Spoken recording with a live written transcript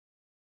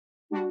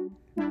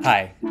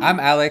Hi,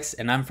 I'm Alex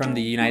and I'm from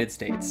the United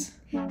States.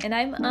 And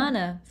I'm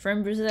Anna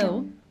from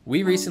Brazil.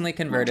 We recently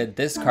converted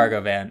this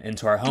cargo van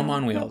into our home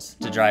on wheels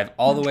to drive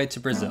all the way to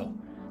Brazil,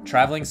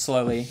 traveling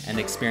slowly and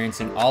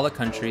experiencing all the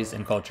countries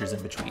and cultures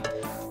in between.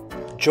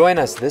 Join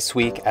us this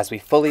week as we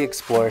fully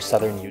explore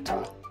southern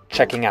Utah,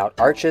 checking out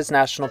Arches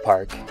National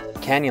Park,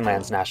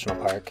 Canyonlands National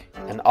Park,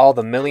 and all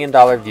the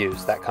million-dollar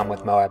views that come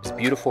with Moab's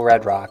beautiful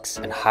red rocks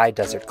and high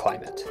desert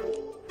climate.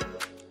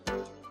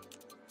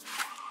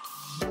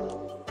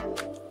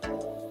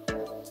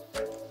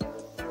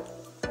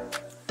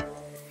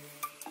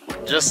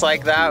 Just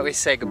like that, we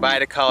say goodbye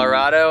to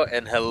Colorado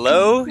and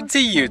hello to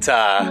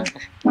Utah.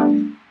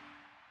 Do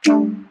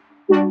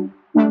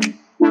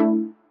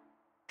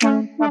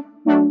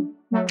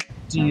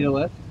you need a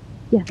lift?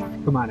 Yes.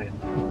 Come on in.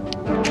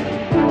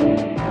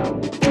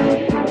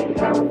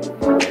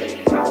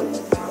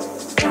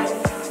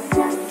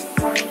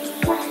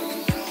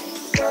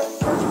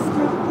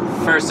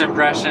 First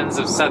impressions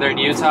of southern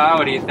Utah,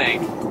 what do you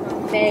think?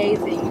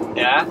 Amazing.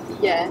 Yeah?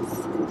 Yes.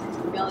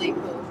 Really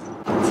cool.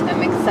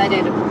 I'm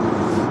excited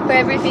for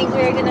everything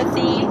we're gonna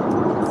see.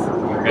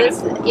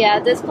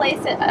 This place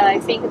I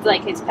think it's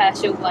like a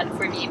special one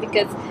for me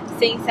because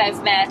since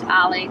I've met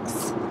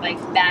Alex like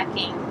back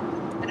in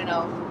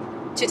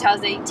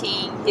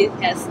 2018, he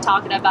has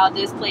talked about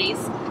this place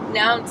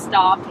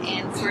non-stop,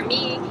 and for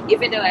me,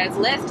 even though I've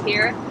lived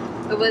here,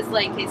 it was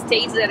like a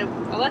stage that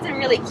I wasn't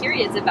really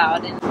curious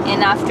about,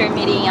 and after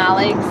meeting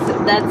Alex,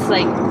 that's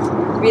like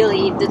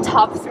really the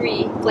top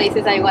 3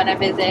 places I want to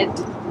visit.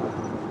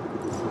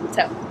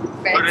 So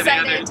very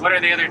excited. What are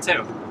the other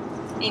 2?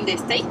 In the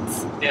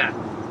States? Yeah.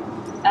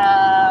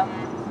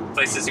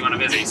 Places you want to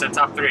visit? You said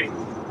top 3.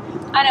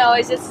 I know. I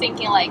was just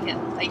thinking like in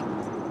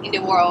the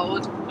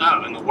world.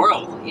 Oh, in the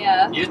world?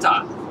 Yeah.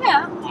 Utah.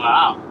 Yeah.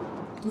 Wow.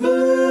 This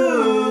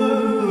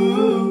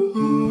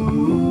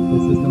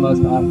is the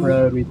most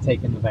off-road we've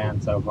taken the van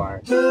so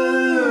far.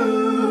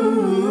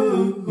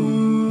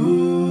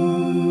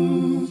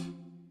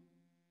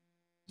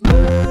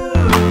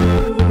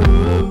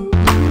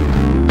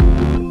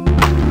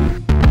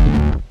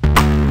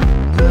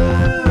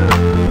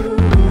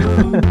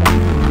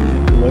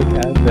 Look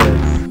at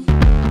this.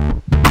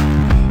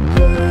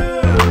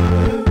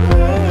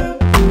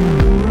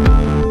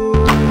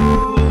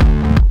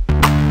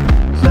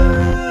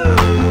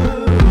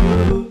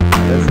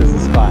 This is a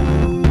spot.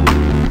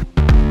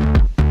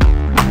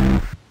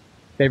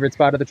 Favorite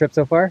spot of the trip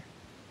so far?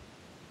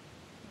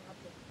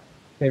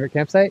 Favorite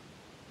campsite?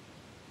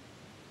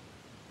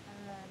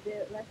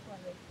 The last one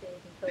we stayed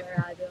in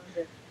Colorado on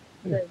the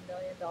 $1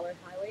 million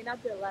highway.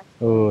 Not the last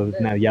one. Oh,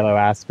 now yellow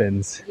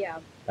aspens. Yeah.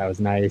 That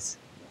was nice.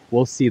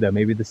 We'll see though.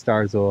 Maybe the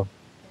stars will.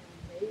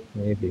 Maybe.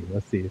 Maybe.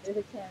 Let's see. There's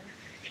a chance.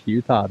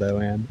 Utah though,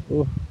 man.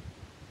 Ooh.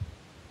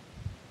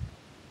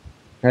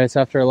 Alright, so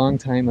after a long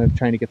time of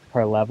trying to get the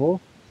car level,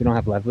 we don't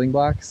have leveling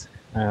blocks.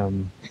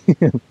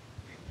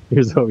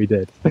 Here's what we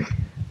did. I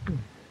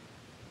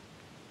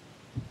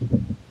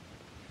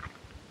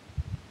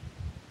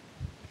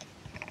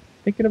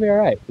think it'll be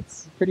alright.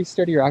 It's pretty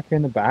sturdy rock here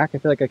in the back. I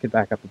feel like I could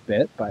back up a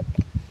bit, but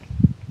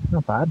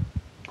not bad.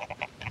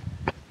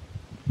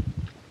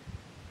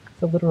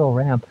 It's a literal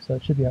ramp, so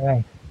it should be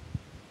alright.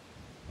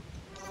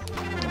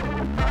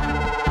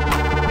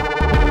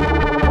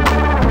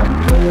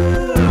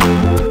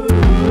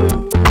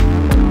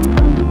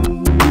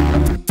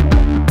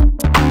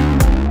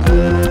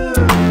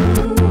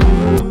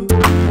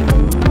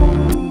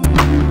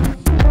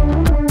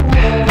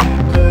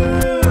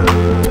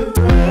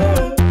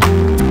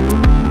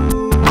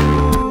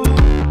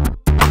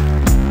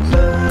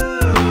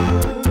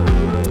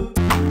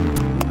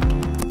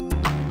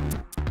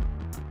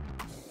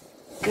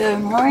 Good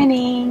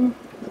morning,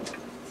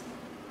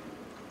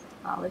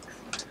 Alex.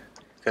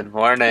 Good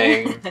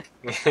morning.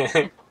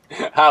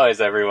 How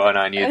is everyone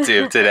on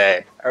YouTube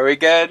today? Are we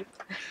good?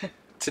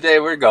 Today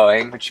we're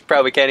going, but you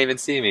probably can't even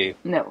see me.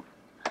 No.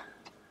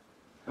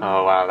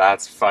 Oh wow,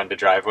 that's fun to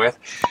drive with.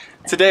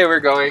 Today we're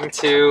going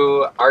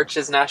to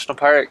Arches National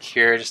Park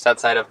here just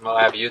outside of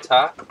Moab,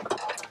 Utah.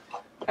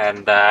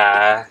 And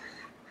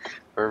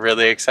we're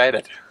really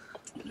excited.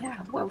 Yeah,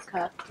 woke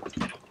up.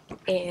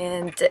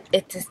 And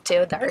it is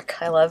still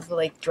dark. I love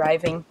like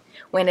driving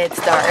when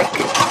it's dark,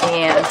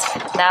 and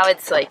now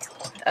it's like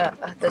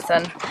the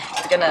sun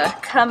is gonna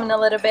come in a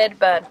little bit,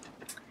 but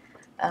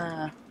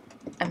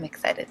I'm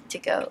excited to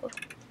go.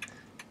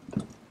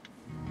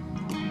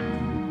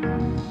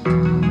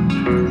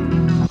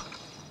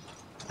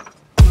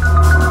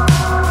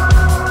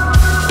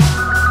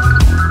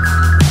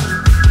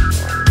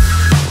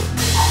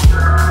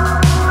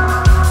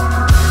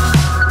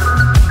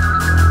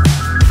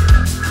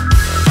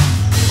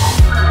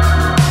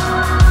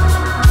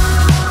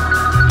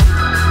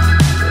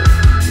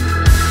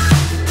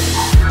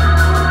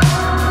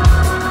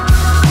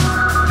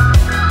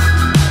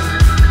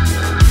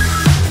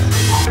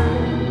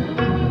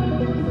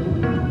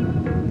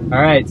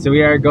 Alright, so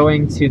we are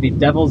going to the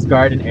Devil's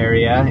Garden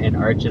area in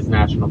Arches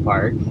National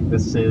Park.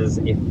 This is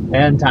a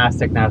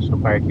fantastic national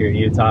park here in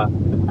Utah.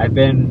 I've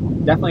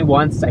been definitely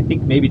once, I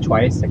think maybe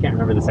twice. I can't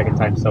remember the second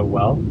time so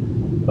well.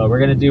 But we're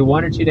going to do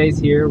 1 or 2 days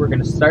here. We're going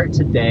to start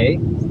today.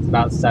 It's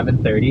about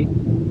 7:30.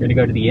 We're going to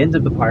go to the end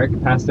of the park,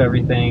 past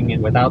everything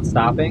and without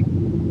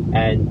stopping,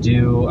 and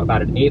do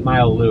about an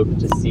 8-mile loop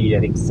to see,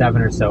 I think,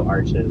 7 or so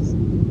arches.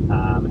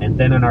 And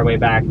then on our way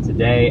back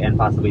today and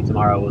possibly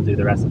tomorrow, we'll do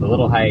the rest of the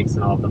little hikes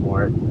and all of the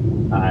more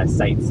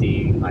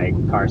sightseeing, like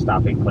car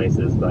stopping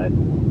places. But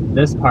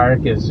this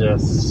park is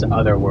just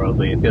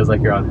otherworldly. It feels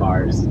like you're on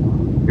Mars.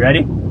 You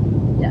ready?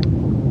 Yeah.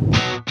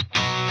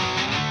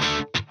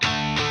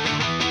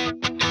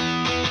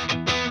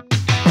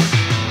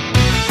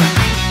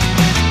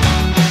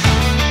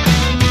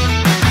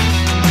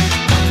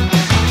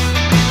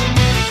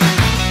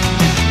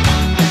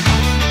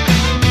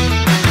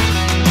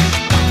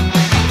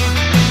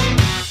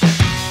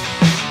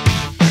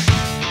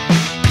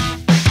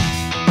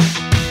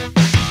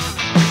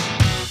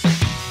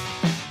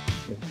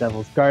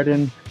 Devil's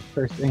Garden,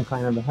 first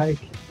incline of the hike.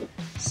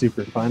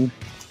 Super fun.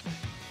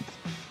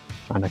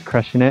 On a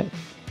crushing it.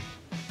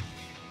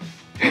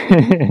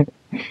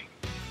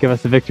 Give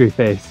us a victory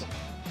face.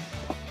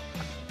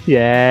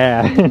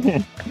 Yeah.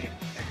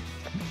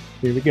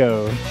 Here we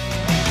go.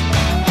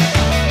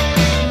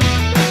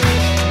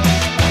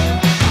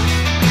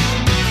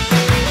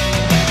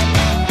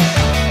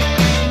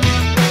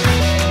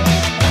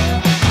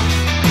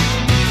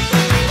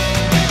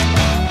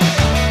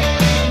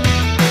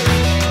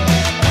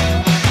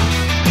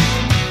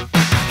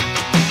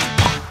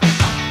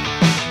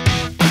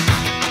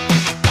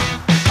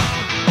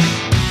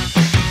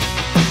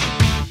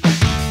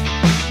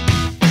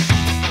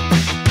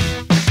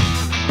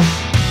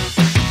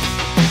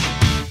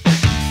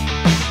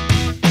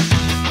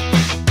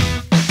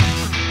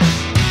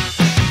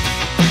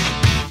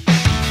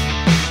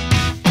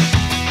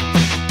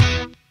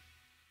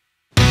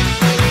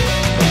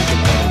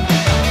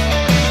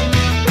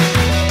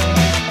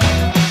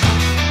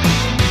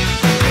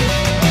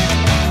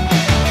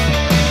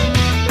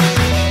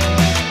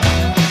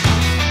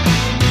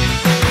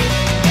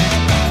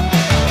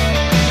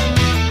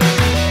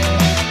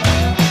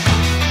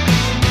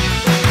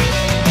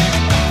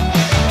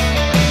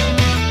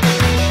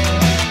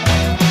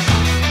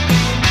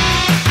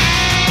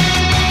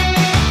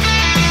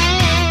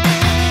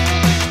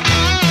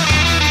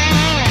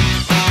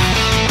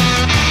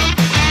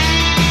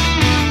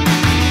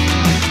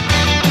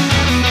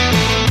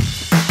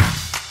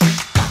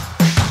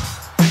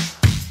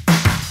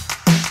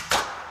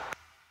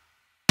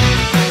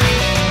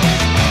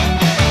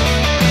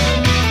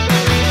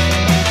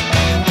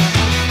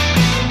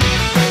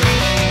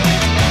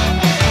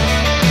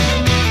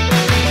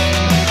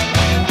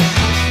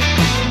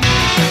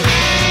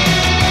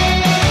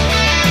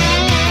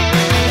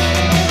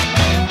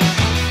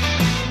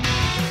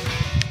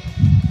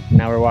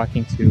 Now we're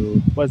walking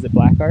to, was it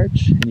Black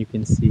Arch? And you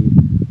can see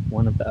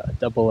one of the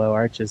double O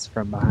arches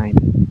from behind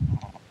it. And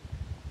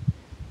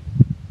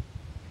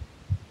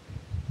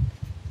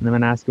I'm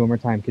going to ask you one more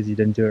time because you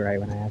didn't do it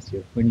right when I asked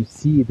you. When you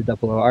see the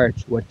double O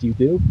arch, what do you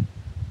do?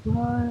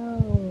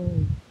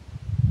 Whoa.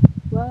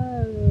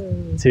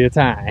 Whoa. 2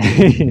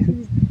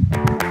 times.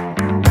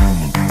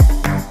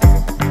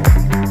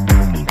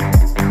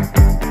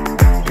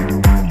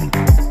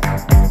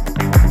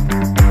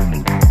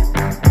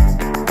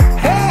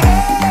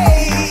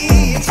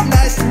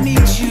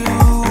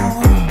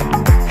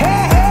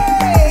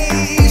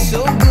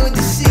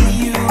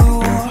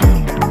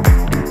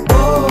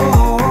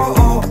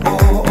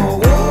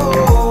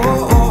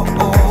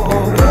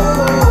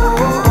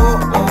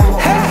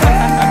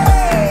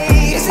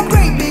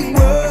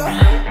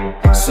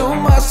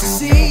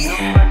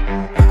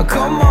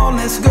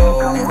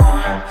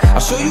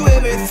 Show you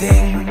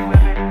everything.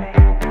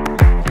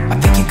 I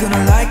think you're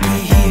gonna like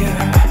it here.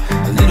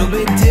 A little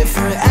bit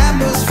different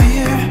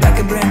atmosphere, like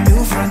a brand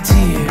new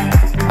frontier.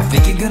 I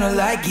think you're gonna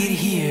like it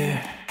here.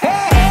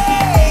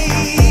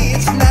 Hey,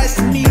 it's nice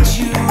to meet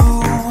you.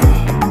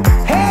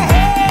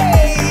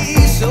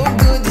 Hey, so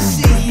good to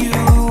see you.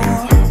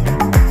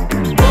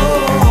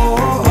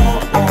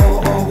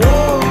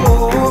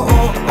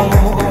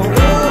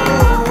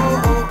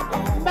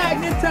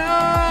 Magnet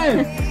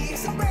time!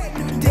 It's a brand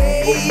new day.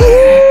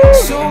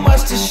 So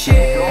much to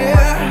share.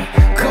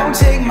 Come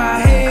take my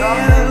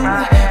hand,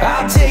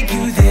 I'll take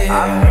you there.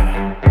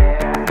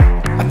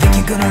 I think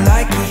you're gonna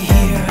like it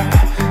here.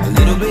 A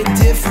little bit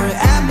different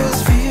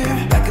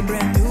atmosphere, like a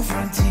brand new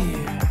frontier.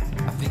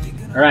 I think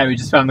you're gonna. Alright, we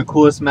just found the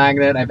coolest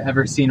magnet I've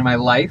ever seen in my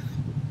life.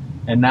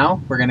 And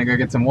now we're gonna go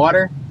get some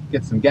water,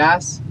 get some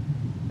gas,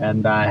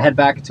 and head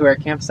back to our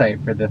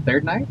campsite for the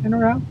 3rd night in a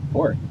row?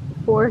 4th.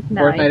 4th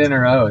night. 4th night in a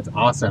row. It's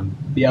awesome.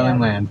 BLM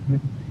land.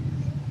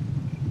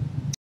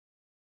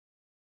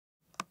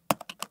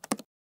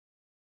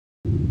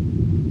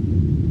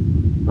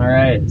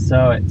 Alright,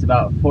 so it's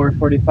about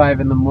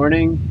 4:45 in the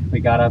morning. We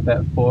got up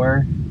at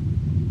 4,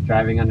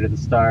 driving under the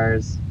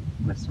stars.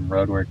 There's some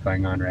road work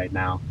going on right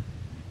now.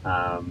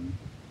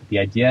 The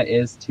idea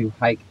is to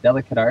hike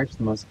Delicate Arch,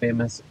 the most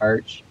famous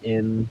arch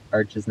in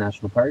Arches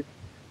National Park,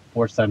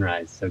 before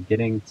sunrise. So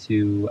getting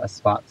to a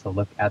spot to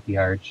look at the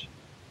arch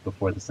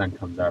before the sun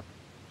comes up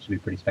should be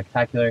pretty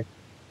spectacular.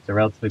 It's a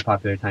relatively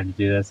popular time to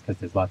do this because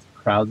there's lots of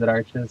crowds at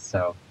Arches,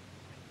 so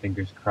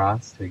fingers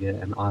crossed we get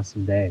an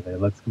awesome day. But it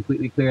looks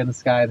completely clear in the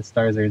sky, the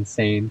stars are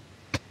insane.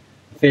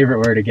 Favorite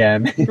word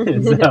again.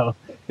 So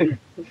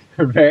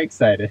we're very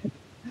excited.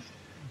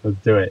 Let's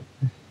do it.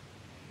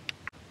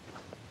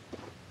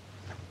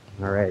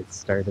 Alright,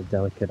 start of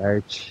Delicate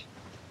Arch.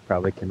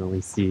 Probably can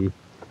only see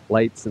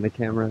lights in the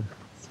camera.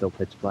 Still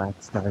pitch black,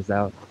 stars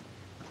out.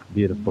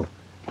 Beautiful.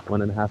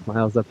 1.5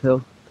 miles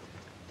uphill.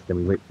 Then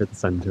we wait for the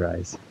sun to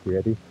rise. You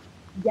ready?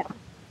 Yeah.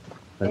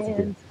 Let's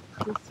and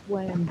just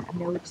one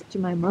note to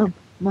my mom.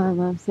 Mom,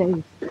 I'm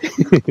safe.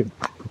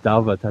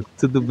 Dava, tá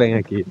tudo bem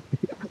aqui.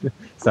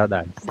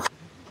 Saudades.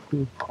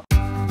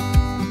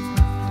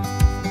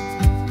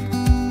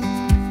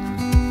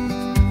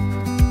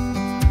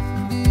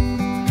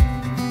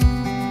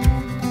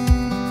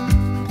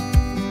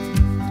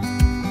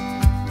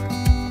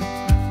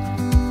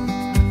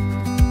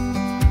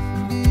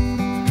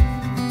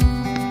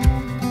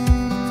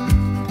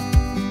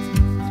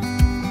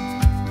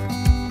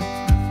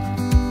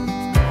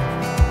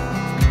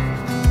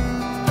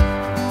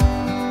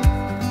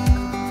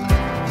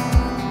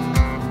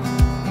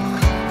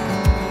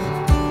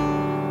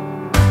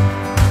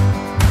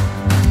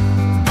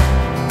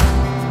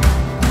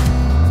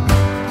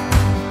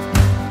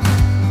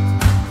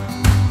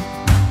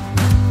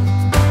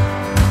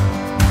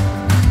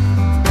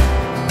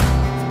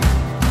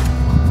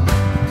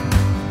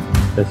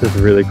 This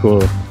is really cool.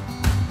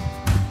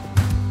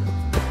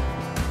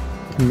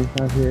 Look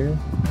out here.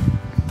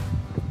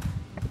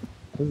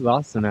 This is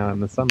awesome out in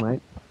the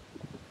sunlight.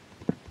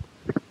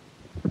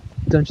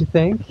 Don't you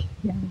think?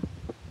 Yeah.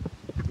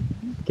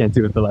 Can't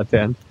do it with the left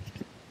hand.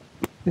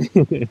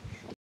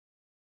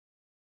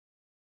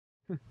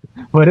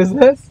 What is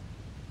this?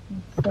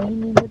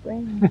 Insane in the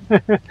brain.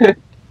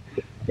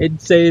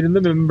 Insane in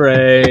the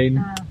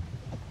membrane.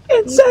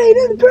 Insane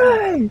in the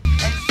brain!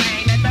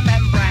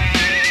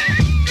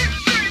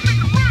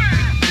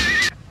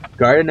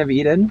 Garden of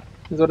Eden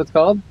is what it's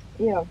called.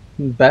 Yeah.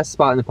 Best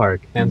spot in the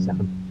park, hands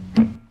down.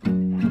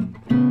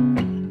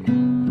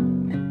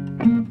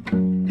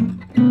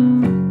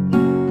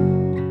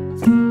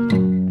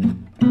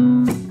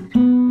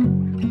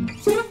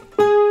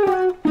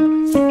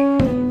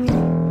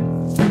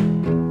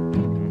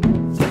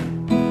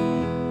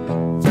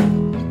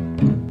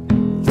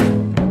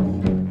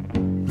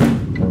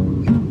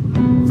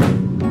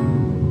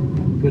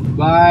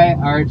 Goodbye,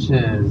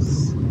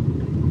 Arches.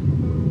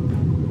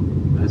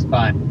 It was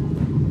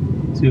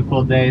fun. 2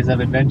 full days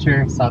of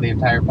adventure, saw the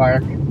entire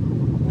park,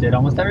 did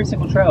almost every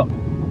single trail.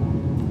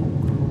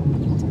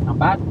 Not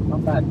bad,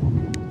 not bad.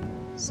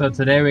 So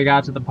today we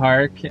got to the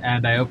park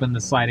and I opened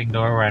the sliding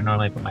door where I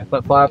normally put my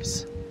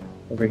flip-flops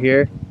over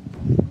here.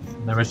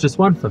 And there was just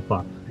one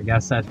flip-flop. I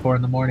guess at 4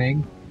 in the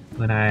morning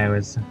when I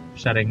was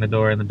shutting the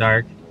door in the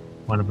dark,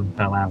 one of them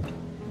fell out.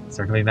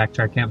 So we're coming back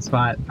to our camp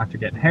spot after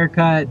getting a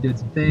haircut, doing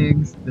some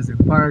things, visiting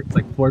the park. It's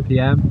like 4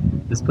 p.m.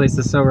 This place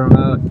is so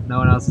remote, no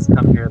one else has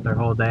come here their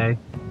whole day.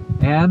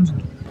 And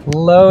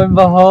lo and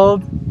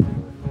behold,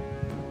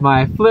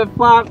 my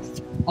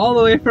flip-flops all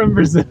the way from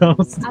Brazil.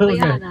 Still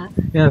Havaianas.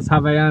 good. Yes,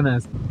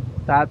 Havaianas.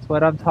 That's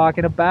what I'm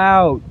talking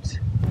about.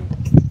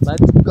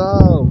 Let's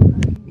go.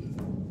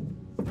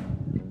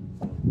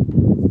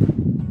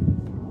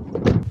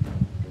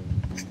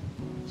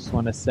 Just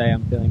want to say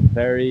I'm feeling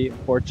very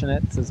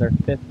fortunate. This is our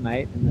 5th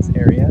night in this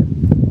area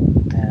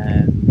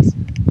and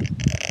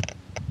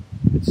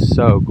it's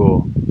so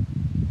cool.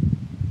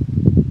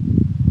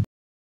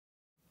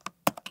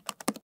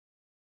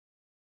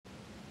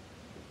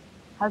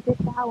 How's the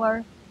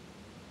shower?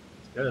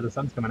 It's good, the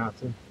sun's coming out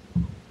too.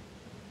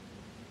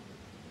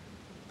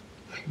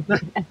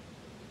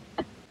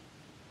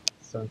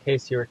 So in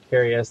case you were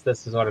curious,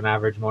 this is what an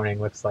average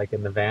morning looks like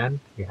in the van.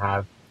 We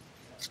have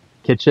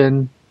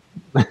kitchen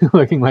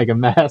looking like a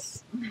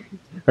mess.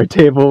 Our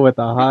table with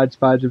a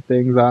hodgepodge of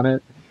things on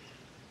it.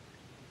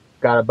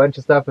 Got a bunch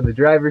of stuff in the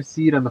driver's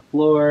seat, on the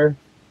floor,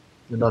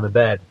 and on the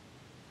bed.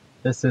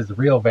 This is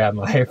real van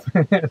life.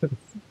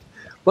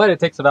 But it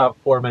takes about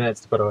 4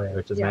 minutes to put away,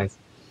 which is nice.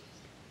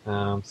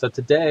 So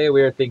today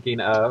we are thinking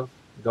of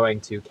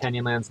going to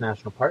Canyonlands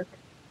National Park.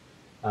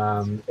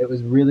 It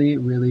was really,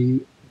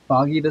 really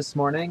foggy this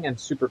morning and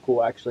super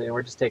cool actually, and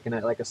we're just taking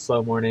it like a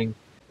slow morning.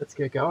 Let's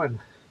get going.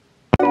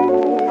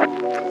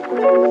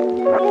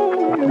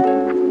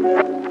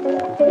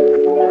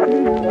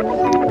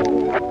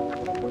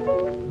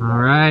 All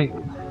right,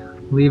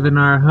 leaving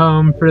our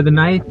home for the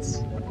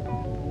night.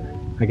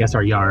 I guess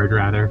our yard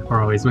rather.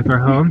 We're always with our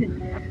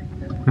home.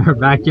 Our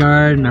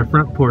backyard and our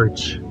front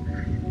porch.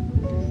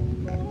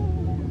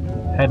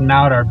 Heading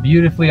out our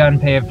beautifully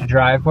unpaved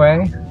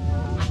driveway.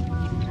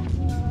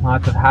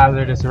 Lots of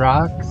hazardous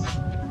rocks.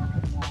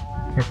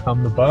 Here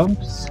come the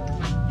bumps.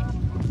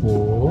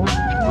 Whoa.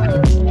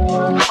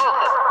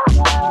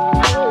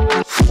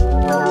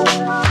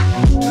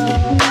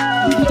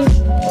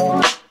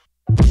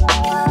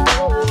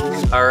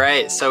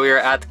 right, so we were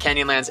at the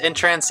Canyonlands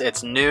entrance.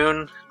 It's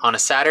noon on a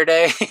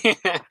Saturday. We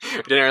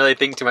didn't really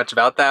think too much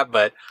about that,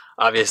 but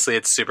obviously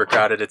it's super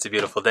crowded. It's a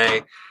beautiful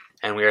day.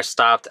 And we are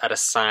stopped at a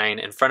sign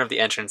in front of the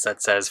entrance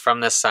that says,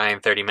 from this sign,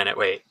 30-minute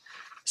wait.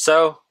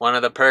 So one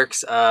of the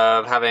perks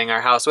of having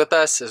our house with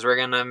us is we're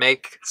gonna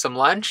make some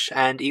lunch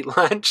and eat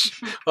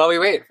lunch while we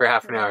wait for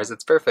half an hour.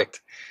 It's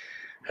perfect.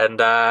 And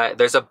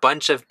there's a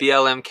bunch of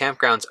BLM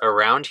campgrounds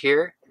around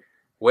here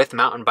with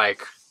mountain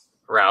bike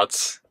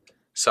routes.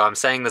 So I'm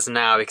saying this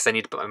now because I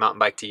need to put my mountain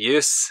bike to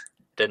use.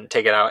 Didn't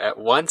take it out at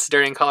once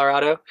during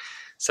Colorado.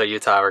 So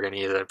Utah, we're gonna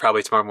use it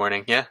probably tomorrow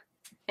morning, yeah?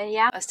 And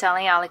yeah, I was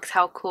telling Alex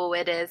how cool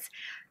it is,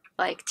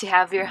 like to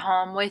have your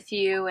home with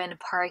you and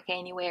park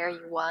anywhere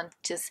you want.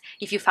 Just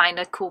if you find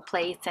a cool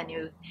place and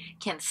you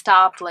can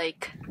stop,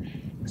 like.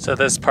 So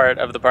this part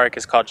of the park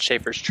is called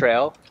Schaefer's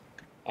Trail,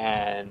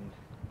 and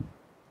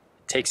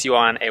it takes you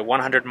on a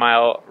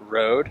 100-mile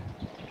road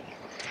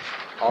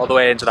all the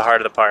way into the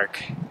heart of the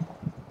park.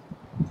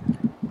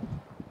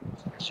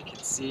 As you can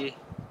see,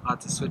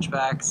 lots of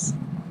switchbacks,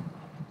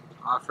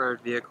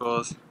 off-road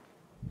vehicles,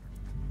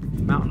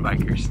 mountain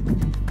bikers.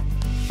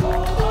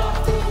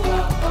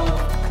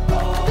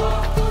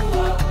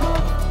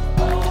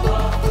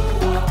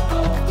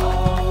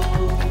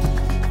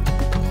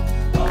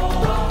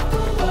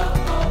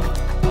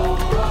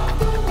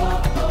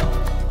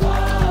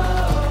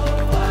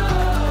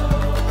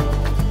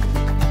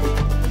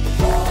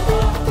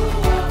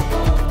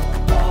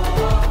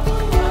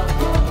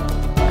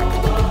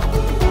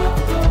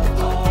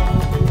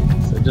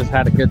 Just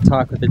had a good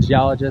talk with the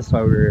geologist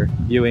while we were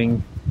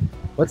viewing,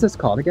 what's this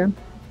called again?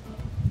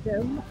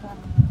 Dome.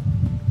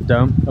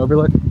 Dome?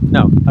 Overlook?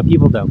 No,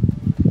 Upheaval Dome.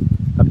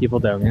 Upheaval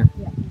Dome, yeah?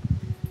 Yeah.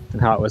 And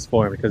how it was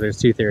formed, because there's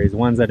two theories.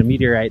 One's that a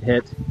meteorite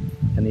hit,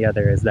 and the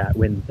other is that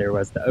when there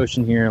was the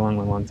ocean here a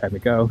long time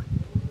ago,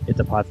 it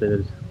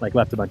deposited, like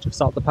left a bunch of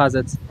salt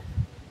deposits,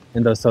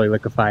 and those slowly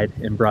liquefied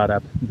and brought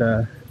up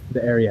the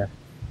area.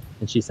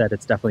 And she said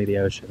it's definitely the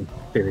ocean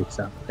theory,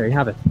 so there you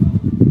have it.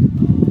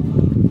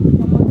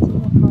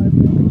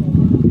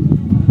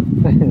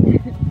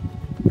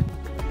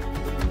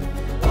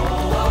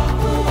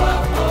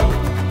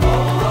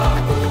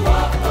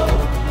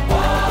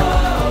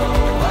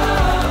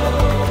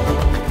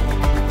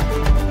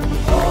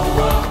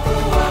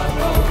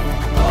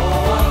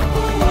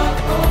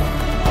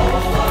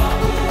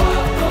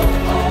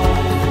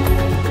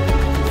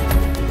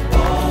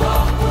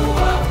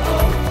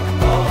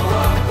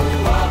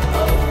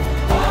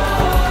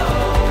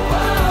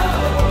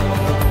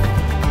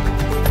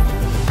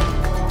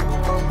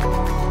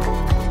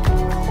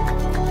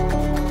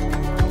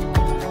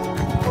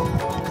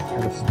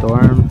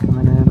 Storm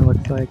coming in, it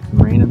looks like.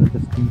 Some rain in the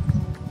distance.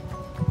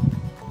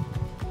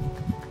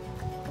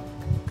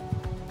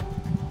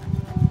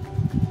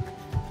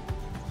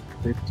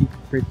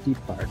 Pretty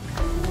park.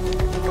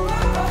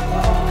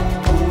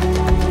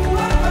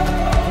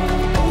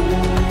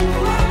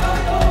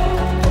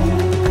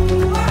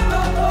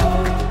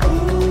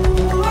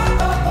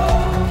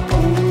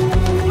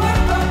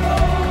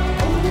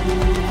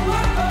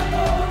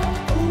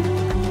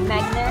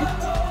 Magnet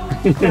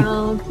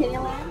from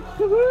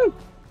Canyonlands.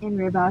 And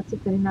we're about to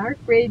put in our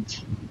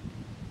fridge.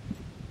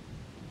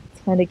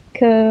 It's kind of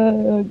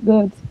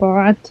good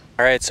spot.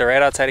 Alright, so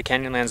right outside of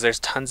Canyonlands there's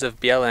tons of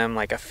BLM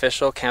like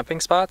official camping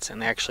spots, and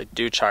they actually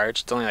do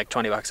charge. It's only like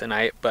 20 bucks a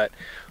night, but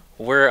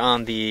we're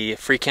on the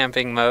free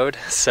camping mode,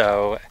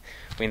 so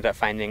we ended up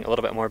finding a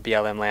little bit more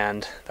BLM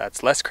land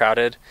that's less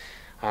crowded.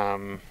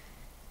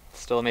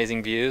 Still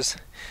amazing views,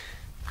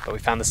 but we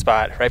found the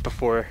spot right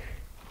before.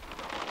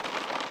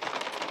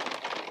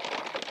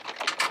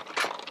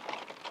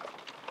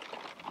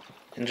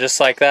 And just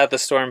like that, the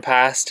storm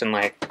passed in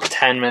like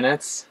 10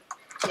 minutes,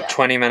 Yeah.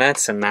 20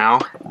 minutes, and now.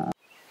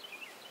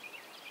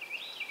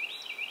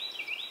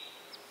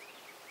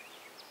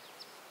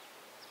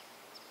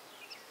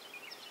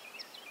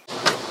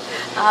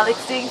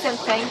 Alex doing some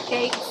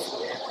pancakes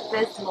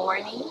this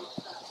morning.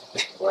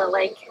 We're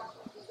like,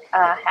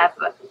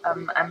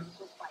 I'm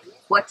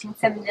watching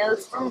some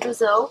news from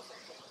Brazil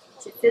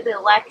to see the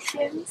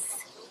elections.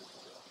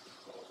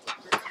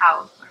 That's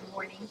how our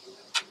morning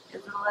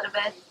is a little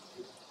bit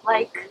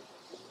like.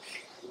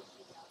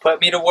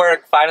 Put me to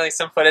work, finally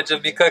some footage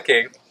of me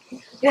cooking.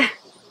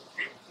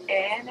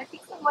 And I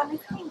think someone is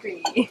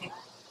hungry.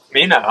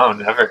 Me no,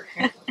 never.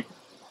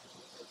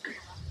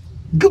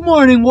 Good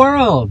morning,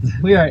 world!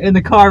 We are in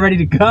the car ready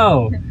to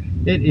go.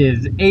 It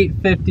is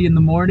 8:50 in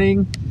the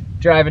morning,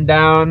 driving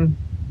down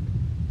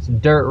some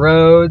dirt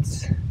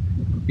roads,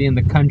 being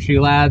the country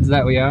lads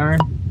that we are.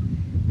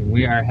 And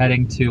we are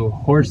heading to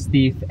Horse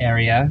Thief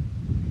area,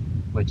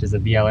 which is a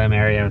BLM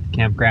area with a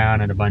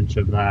campground and a bunch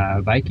of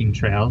biking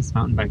trails,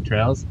 mountain bike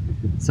trails.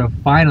 So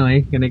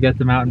finally, gonna get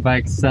the mountain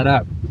bikes set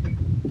up.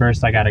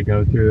 First, I gotta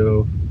go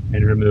through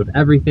and remove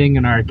everything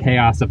in our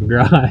chaos of a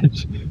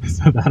garage.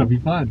 So that'll be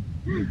fun.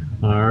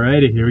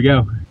 Alrighty, here we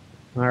go.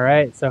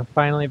 Alright, so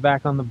finally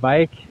back on the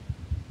bike.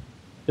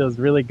 Feels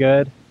really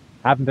good.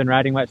 Haven't been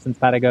riding much since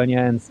Patagonia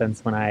and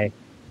since when I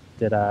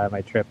did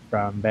my trip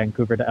from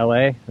Vancouver to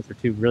LA. Those were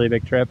 2 really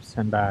big trips,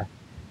 and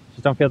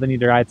just don't feel the need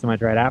to ride so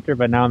much right after,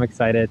 but now I'm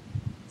excited.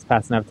 It's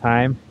past enough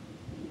time.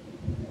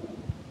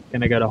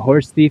 Gonna go to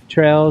horse thief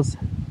trails,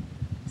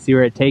 see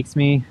where it takes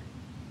me,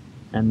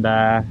 and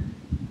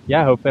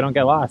yeah, hope I don't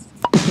get lost.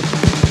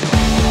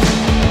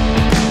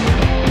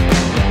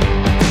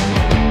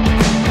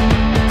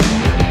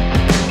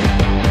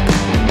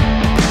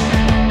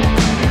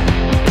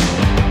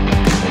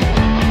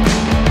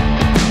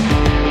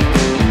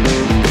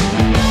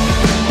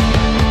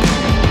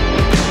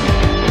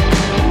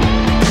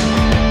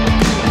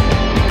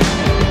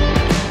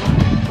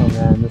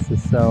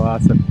 So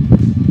awesome.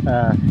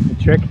 The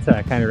trick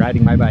to kind of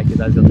riding my bike is,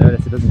 as you'll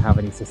notice, it doesn't have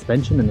any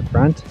suspension in the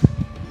front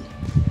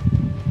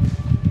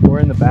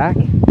or in the back.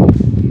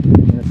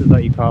 And this is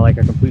what you call like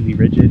a completely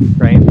rigid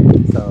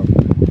frame. So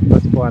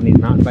most people on these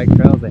mountain bike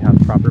trails, they have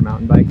proper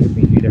mountain bikes, which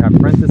means you either have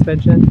front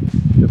suspension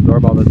to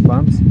absorb all those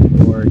bumps,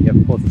 or you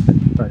have full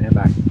suspension front and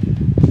back.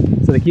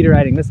 So the key to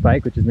riding this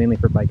bike, which is mainly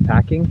for bike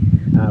packing,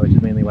 which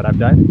is mainly what I've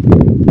done,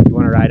 if you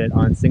want to ride it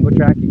on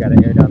Singletrack, you got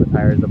to air down the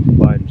tires a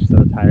bunch so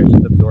the tires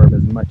just absorb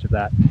as much of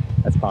that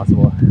as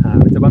possible.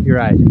 It's a bumpy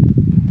ride,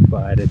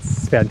 but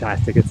it's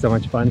fantastic. It's so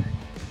much fun.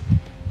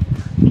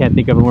 Can't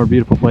think of a more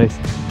beautiful place.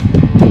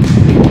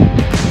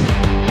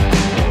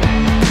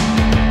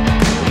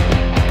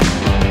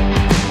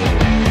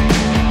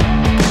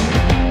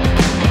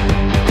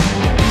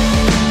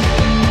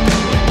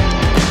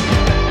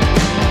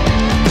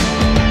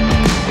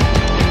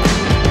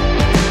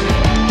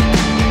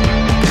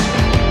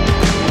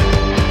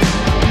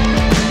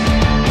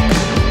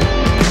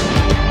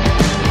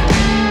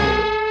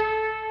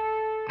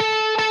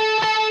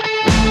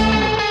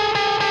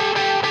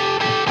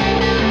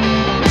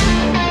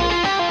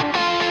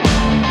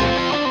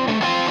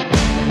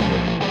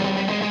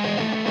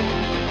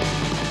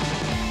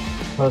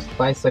 Post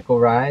bicycle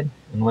ride,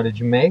 and what did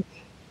you make?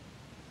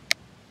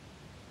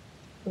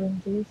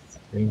 Green juice,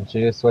 Green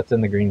juice. What's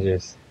in the green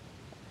juice?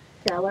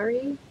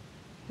 celery,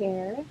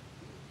 pear,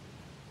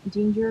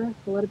 ginger,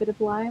 a little bit of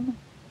lime,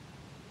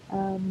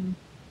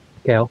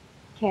 Kale.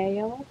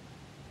 kale,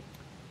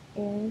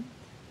 and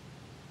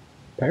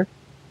Pear?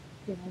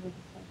 Yeah,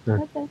 Yeah.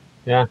 that's it.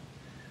 Yeah,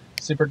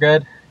 super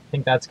good. I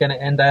think that's gonna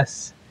end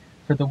us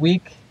for the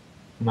week.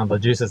 Well, the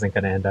juice isn't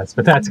gonna end us,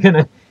 but that's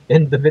gonna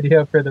end the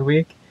video for the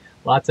week.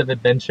 Lots of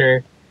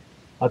adventure,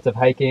 lots of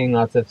hiking,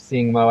 lots of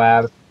seeing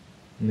Moab.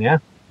 And yeah,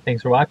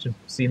 thanks for watching.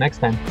 See you next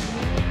time.